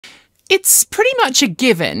It's pretty much a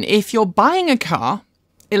given if you're buying a car,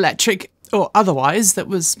 electric or otherwise, that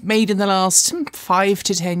was made in the last 5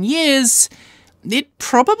 to 10 years, it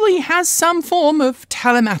probably has some form of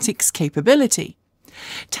telematics capability.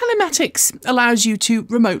 Telematics allows you to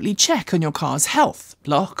remotely check on your car's health,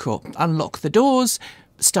 lock or unlock the doors,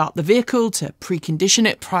 start the vehicle to precondition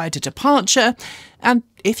it prior to departure, and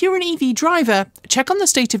if you're an EV driver, check on the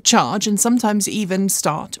state of charge and sometimes even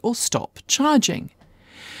start or stop charging.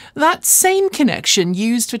 That same connection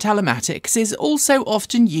used for telematics is also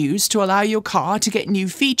often used to allow your car to get new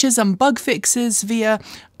features and bug fixes via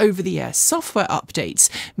over-the-air software updates,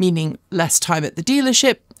 meaning less time at the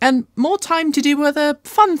dealership and more time to do other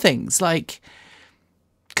fun things like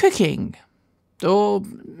cooking, or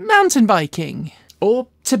mountain biking, or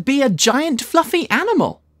to be a giant fluffy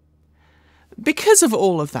animal. Because of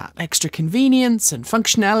all of that extra convenience and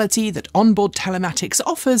functionality that onboard telematics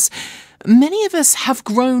offers, many of us have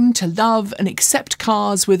grown to love and accept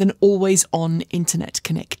cars with an always-on internet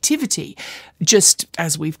connectivity, just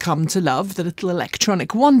as we've come to love the little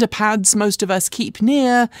electronic wonder pads most of us keep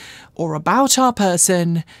near or about our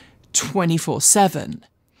person 24/7.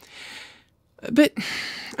 But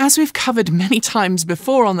as we've covered many times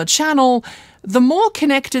before on the channel, the more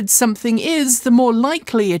connected something is, the more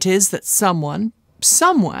likely it is that someone,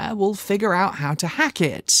 somewhere, will figure out how to hack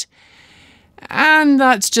it. And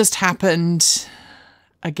that's just happened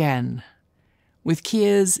again, with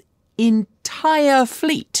Kia's entire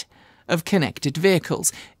fleet of connected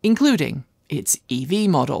vehicles, including its EV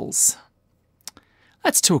models.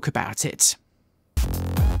 Let's talk about it.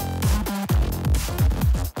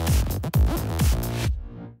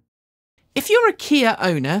 If you're a Kia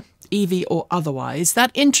owner, EV or otherwise,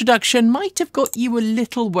 that introduction might have got you a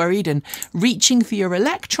little worried and reaching for your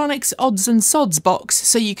electronics odds and sods box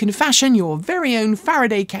so you can fashion your very own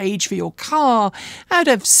Faraday cage for your car out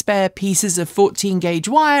of spare pieces of 14-gauge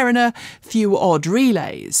wire and a few odd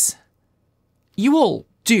relays. You all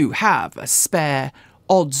do have a spare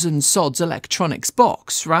odds and sods electronics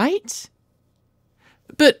box, right?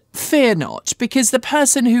 But fear not, because the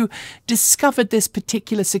person who discovered this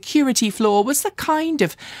particular security flaw was the kind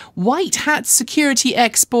of white-hat security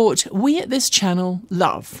expert we at this channel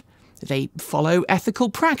love. They follow ethical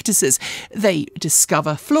practices, they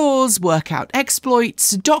discover flaws, work out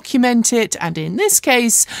exploits, document it, and in this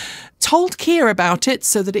case, told Kia about it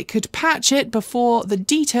so that it could patch it before the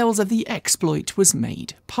details of the exploit was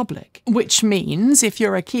made public. Which means, if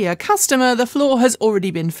you're a Kia customer, the flaw has already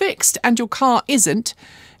been fixed and your car isn't,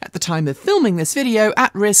 at the time of filming this video,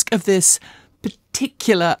 at risk of this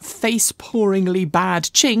particular face-pouringly bad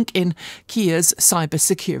chink in Kia's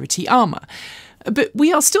cybersecurity armour. But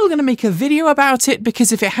we are still going to make a video about it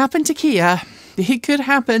because if it happened to Kia, it could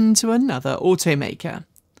happen to another automaker.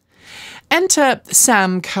 Enter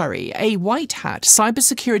Sam Curry, a white-hat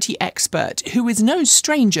cybersecurity expert who is no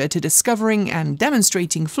stranger to discovering and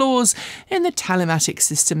demonstrating flaws in the telematics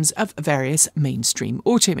systems of various mainstream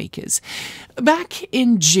automakers. Back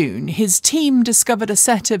in June, his team discovered a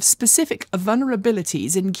set of specific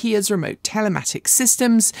vulnerabilities in Kia's remote telematics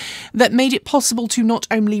systems that made it possible to not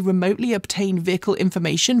only remotely obtain vehicle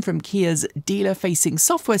information from Kia's dealer-facing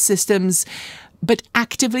software systems, but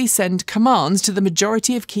actively send commands to the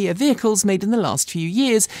majority of Kia vehicles made in the last few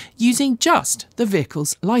years using just the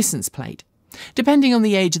vehicle's license plate. Depending on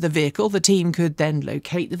the age of the vehicle, the team could then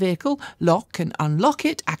locate the vehicle, lock and unlock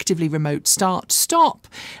it, actively remote start, stop,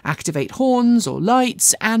 activate horns or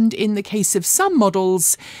lights, and in the case of some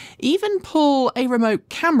models, even pull a remote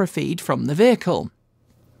camera feed from the vehicle.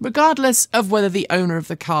 Regardless of whether the owner of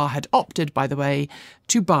the car had opted, by the way,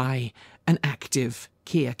 to buy an active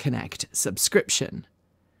Kia Connect subscription.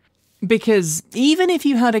 Because even if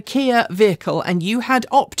you had a Kia vehicle and you had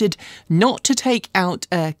opted not to take out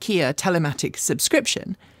a Kia telematics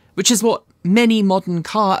subscription, which is what many modern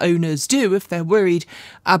car owners do if they're worried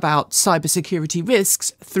about cybersecurity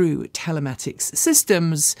risks through telematics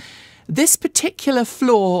systems, this particular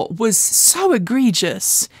flaw was so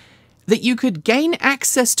egregious that you could gain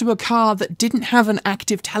access to a car that didn't have an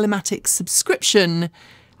active telematics subscription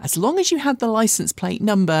as long as you had the license plate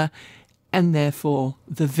number and therefore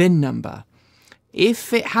the VIN number.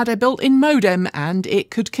 If it had a built-in modem and it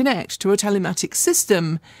could connect to a telematics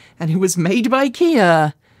system and it was made by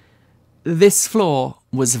Kia, this flaw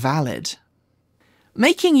was valid.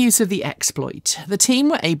 Making use of the exploit, the team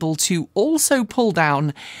were able to also pull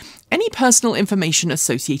down any personal information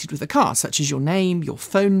associated with the car, such as your name, your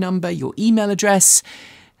phone number, your email address,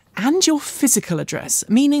 and your physical address,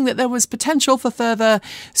 meaning that there was potential for further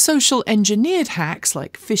social engineered hacks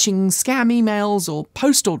like phishing scam emails or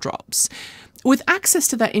postal drops. With access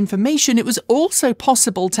to that information, it was also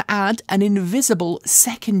possible to add an invisible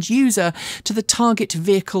second user to the target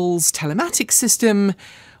vehicle's telematics system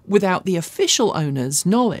without the official owner's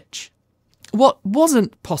knowledge. What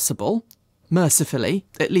wasn't possible, mercifully,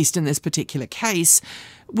 at least in this particular case,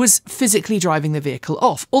 was physically driving the vehicle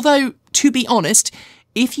off. Although, to be honest,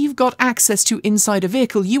 if you've got access to inside a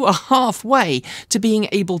vehicle, you are halfway to being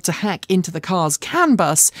able to hack into the car's CAN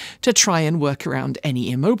bus to try and work around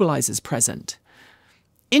any immobilizers present.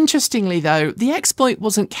 Interestingly, though, the exploit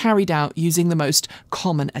wasn't carried out using the most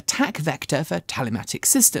common attack vector for telematics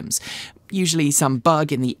systems, usually some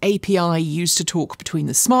bug in the API used to talk between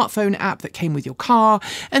the smartphone app that came with your car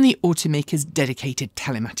and the automaker's dedicated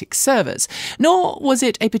telematics servers, nor was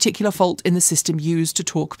it a particular fault in the system used to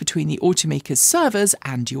talk between the automaker's servers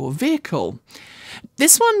and your vehicle.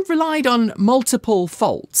 This one relied on multiple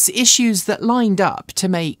faults, issues that lined up to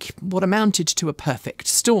make what amounted to a perfect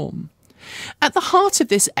storm. At the heart of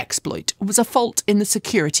this exploit was a fault in the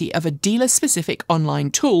security of a dealer-specific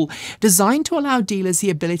online tool designed to allow dealers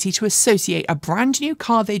the ability to associate a brand new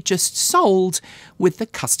car they just sold with the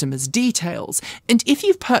customer's details. And if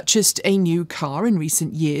you've purchased a new car in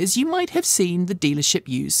recent years, you might have seen the dealership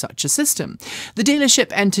use such a system. The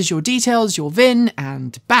dealership enters your details, your VIN,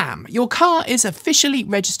 and bam, your car is officially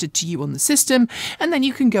registered to you on the system, and then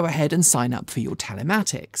you can go ahead and sign up for your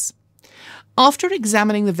telematics. After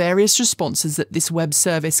examining the various responses that this web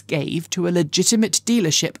service gave to a legitimate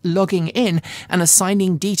dealership logging in and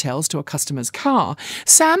assigning details to a customer's car,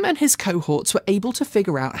 Sam and his cohorts were able to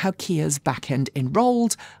figure out how Kia's backend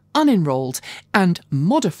enrolled, unenrolled, and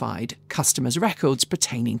modified customers' records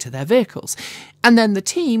pertaining to their vehicles, and then the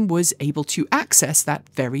team was able to access that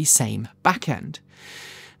very same backend.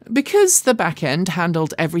 Because the backend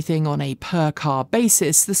handled everything on a per-car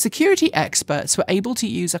basis, the security experts were able to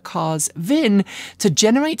use a car's VIN to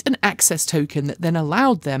generate an access token that then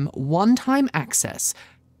allowed them one-time access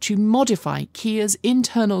to modify Kia's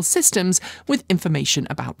internal systems with information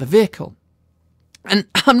about the vehicle. And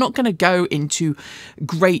I'm not going to go into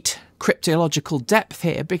great cryptological depth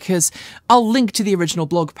here because I'll link to the original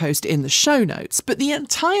blog post in the show notes, but the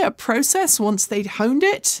entire process, once they'd honed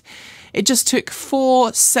it, it just took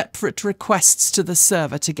 4 separate requests to the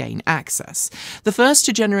server to gain access. The first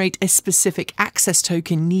to generate a specific access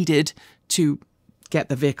token needed to get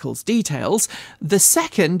the vehicle's details, the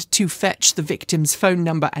second to fetch the victim's phone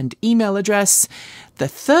number and email address, the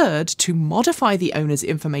third to modify the owner's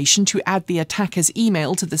information to add the attacker's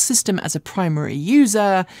email to the system as a primary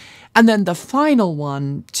user, and then the final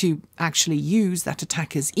one to actually use that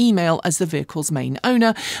attacker's email as the vehicle's main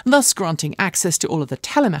owner, thus granting access to all of the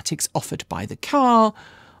telematics offered by the car,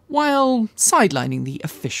 while sidelining the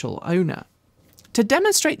official owner. To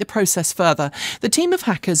demonstrate the process further, the team of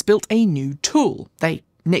hackers built a new tool. They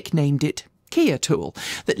nicknamed it Kia Tool,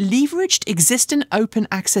 that leveraged existing open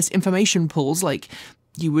access information pools like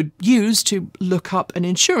you would use to look up an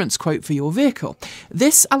insurance quote for your vehicle.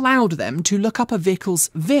 This allowed them to look up a vehicle's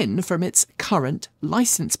VIN from its current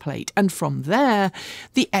license plate, and from there,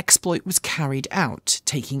 the exploit was carried out,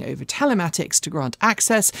 taking over telematics to grant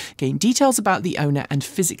access, gain details about the owner, and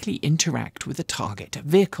physically interact with the target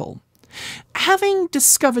vehicle. Having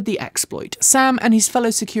discovered the exploit, Sam and his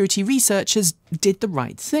fellow security researchers did the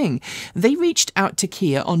right thing. They reached out to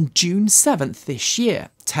Kia on June 7th this year,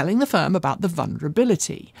 telling the firm about the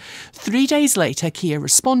vulnerability. 3 days later, Kia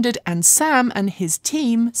responded, and Sam and his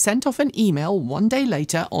team sent off an email 1 day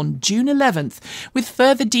later on June 11th with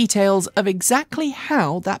further details of exactly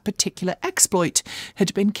how that particular exploit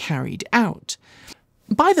had been carried out.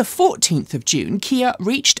 By the 14th of June, Kia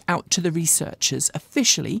reached out to the researchers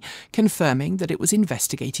officially, confirming that it was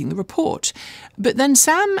investigating the report. But then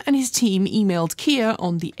Sam and his team emailed Kia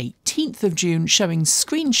on the 18th of June showing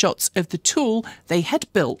screenshots of the tool they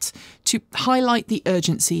had built to highlight the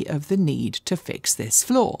urgency of the need to fix this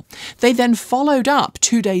flaw. They then followed up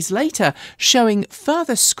 2 days later, showing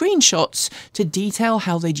further screenshots to detail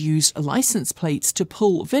how they'd used license plates to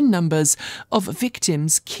pull VIN numbers of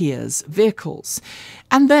victims' Kia's vehicles.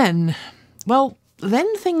 And then, well,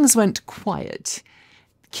 then things went quiet.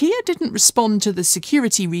 Kia didn't respond to the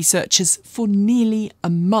security researchers for nearly a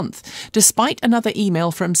month, despite another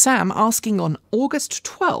email from Sam asking on August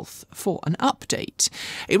 12th for an update.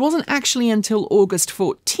 It wasn't actually until August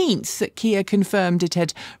 14th that Kia confirmed it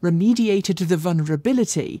had remediated the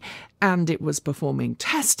vulnerability and it was performing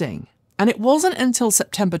testing. And it wasn't until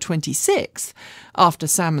September 26th, after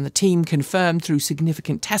Sam and the team confirmed through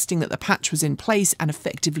significant testing that the patch was in place and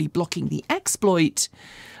effectively blocking the exploit,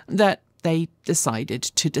 that they decided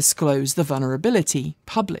to disclose the vulnerability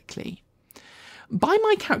publicly. By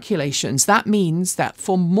my calculations, that means that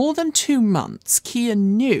for more than 2 months, Kia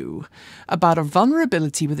knew about a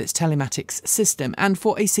vulnerability with its telematics system, and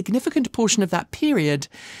for a significant portion of that period,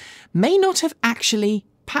 may not have actually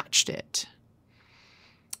patched it.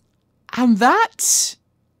 And that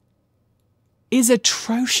is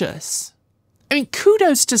atrocious. I mean,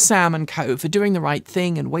 kudos to Sam and co for doing the right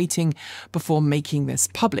thing and waiting before making this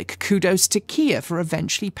public. Kudos to Kia for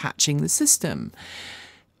eventually patching the system.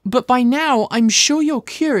 But by now, I'm sure you're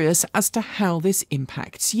curious as to how this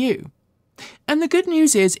impacts you. And the good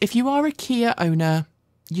news is, if you are a Kia owner,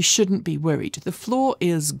 you shouldn't be worried. The flaw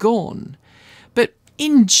is gone. But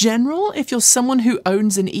in general, if you're someone who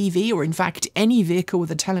owns an EV, or in fact any vehicle with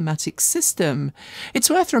a telematics system, it's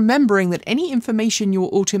worth remembering that any information your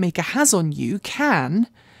automaker has on you can,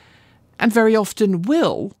 and very often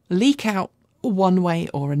will, leak out one way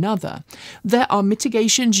or another. There are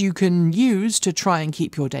mitigations you can use to try and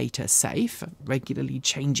keep your data safe, regularly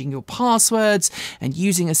changing your passwords and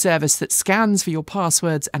using a service that scans for your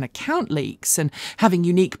passwords and account leaks, and having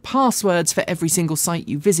unique passwords for every single site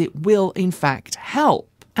you visit will in fact help.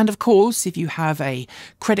 And of course, if you have a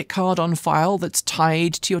credit card on file that's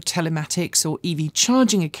tied to your telematics or EV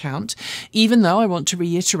charging account, even though I want to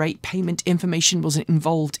reiterate payment information wasn't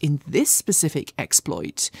involved in this specific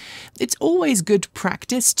exploit, it's always good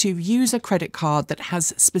practice to use a credit card that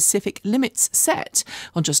has specific limits set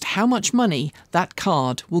on just how much money that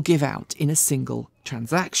card will give out in a single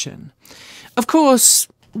transaction. Of course,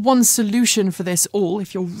 one solution for this all,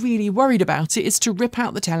 if you're really worried about it, is to rip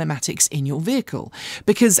out the telematics in your vehicle.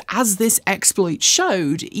 Because as this exploit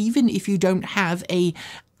showed, even if you don't have an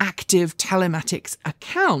active telematics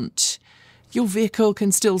account, your vehicle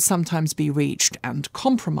can still sometimes be reached and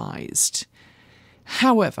compromised.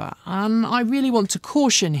 However, and I really want to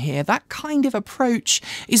caution here, that kind of approach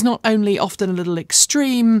is not only often a little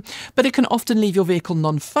extreme, but it can often leave your vehicle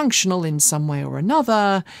non-functional in some way or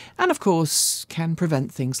another, and of course can prevent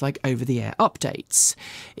things like over-the-air updates.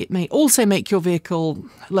 It may also make your vehicle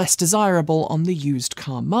less desirable on the used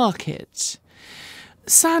car market.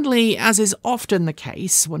 Sadly, as is often the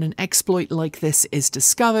case, when an exploit like this is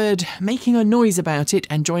discovered, making a noise about it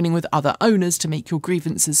and joining with other owners to make your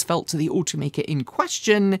grievances felt to the automaker in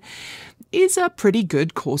question is a pretty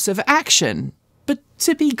good course of action. But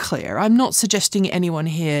to be clear, I'm not suggesting anyone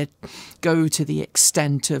here go to the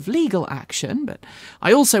extent of legal action, but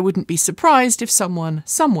I also wouldn't be surprised if someone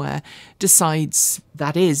somewhere decides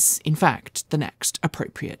that is, in fact, the next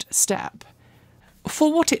appropriate step.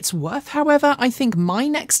 For what it's worth, however, I think my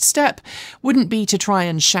next step wouldn't be to try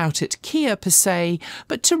and shout at Kia per se,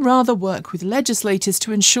 but to rather work with legislators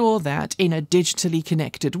to ensure that, in a digitally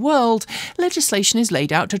connected world, legislation is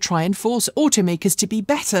laid out to try and force automakers to be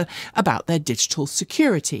better about their digital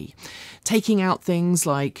security, taking out things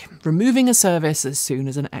like removing a service as soon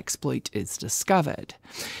as an exploit is discovered.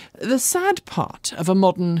 The sad part of a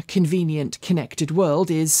modern, convenient, connected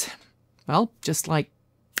world is, well, just like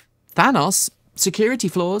Thanos, security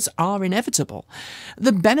flaws are inevitable.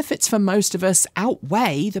 The benefits for most of us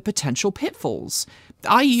outweigh the potential pitfalls.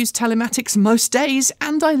 I use telematics most days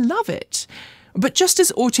and I love it. But just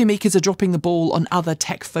as automakers are dropping the ball on other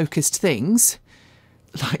tech-focused things,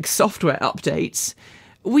 like software updates,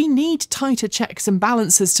 we need tighter checks and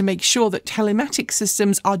balances to make sure that telematics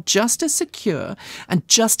systems are just as secure and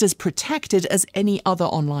just as protected as any other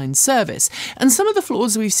online service. And some of the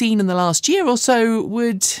flaws we've seen in the last year or so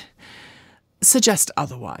would suggest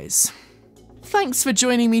otherwise. Thanks for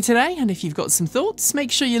joining me today, and if you've got some thoughts,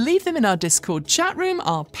 make sure you leave them in our Discord chat room,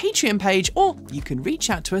 our Patreon page, or you can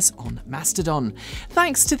reach out to us on Mastodon.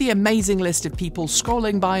 Thanks to the amazing list of people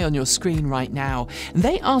scrolling by on your screen right now.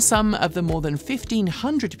 They are some of the more than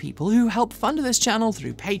 1,500 people who help fund this channel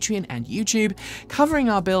through Patreon and YouTube, covering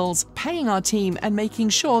our bills, paying our team, and making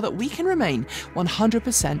sure that we can remain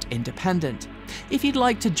 100% independent. If you'd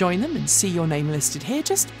like to join them and see your name listed here,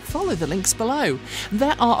 just follow the links below.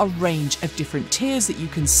 There are a range of different tiers that you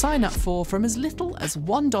can sign up for, from as little as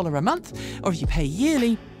 $1 a month, or if you pay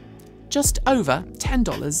yearly, just over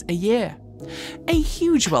 $10 a year. A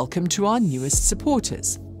huge welcome to our newest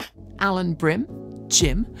supporters: Alan Brim,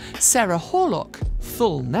 Jim, Sarah Horlock,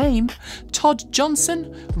 full name, Todd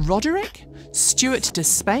Johnson, Roderick, Stuart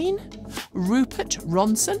Despain, Rupert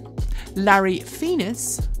Ronson, Larry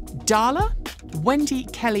Phoenix, Darla, Wendy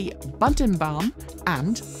Kelly Bundenbaum,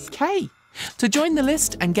 and Kay. To join the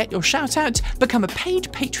list and get your shout out, become a paid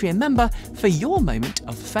Patreon member for your moment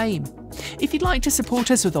of fame. If you'd like to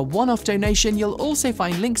support us with a one-off donation, you'll also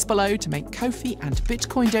find links below to make Ko-fi and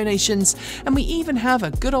Bitcoin donations, and we even have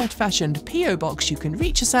a good old-fashioned PO box you can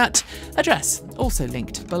reach us at, address also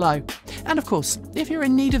linked below. And of course, if you're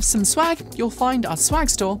in need of some swag, you'll find our swag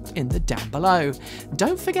store in the down below.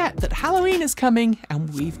 Don't forget that Halloween is coming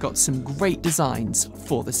and we've got some great designs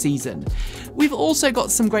for the season. We've also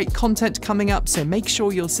got some great content coming up, so make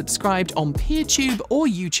sure you're subscribed on PeerTube or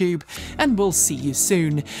YouTube, and we'll see you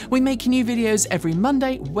soon. We make new videos every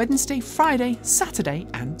Monday, Wednesday, Friday, Saturday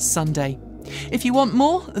and Sunday. If you want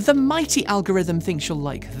more, the mighty algorithm thinks you'll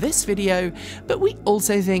like this video, but we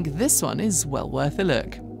also think this one is well worth a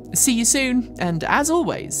look. See you soon, and as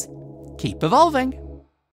always, keep evolving!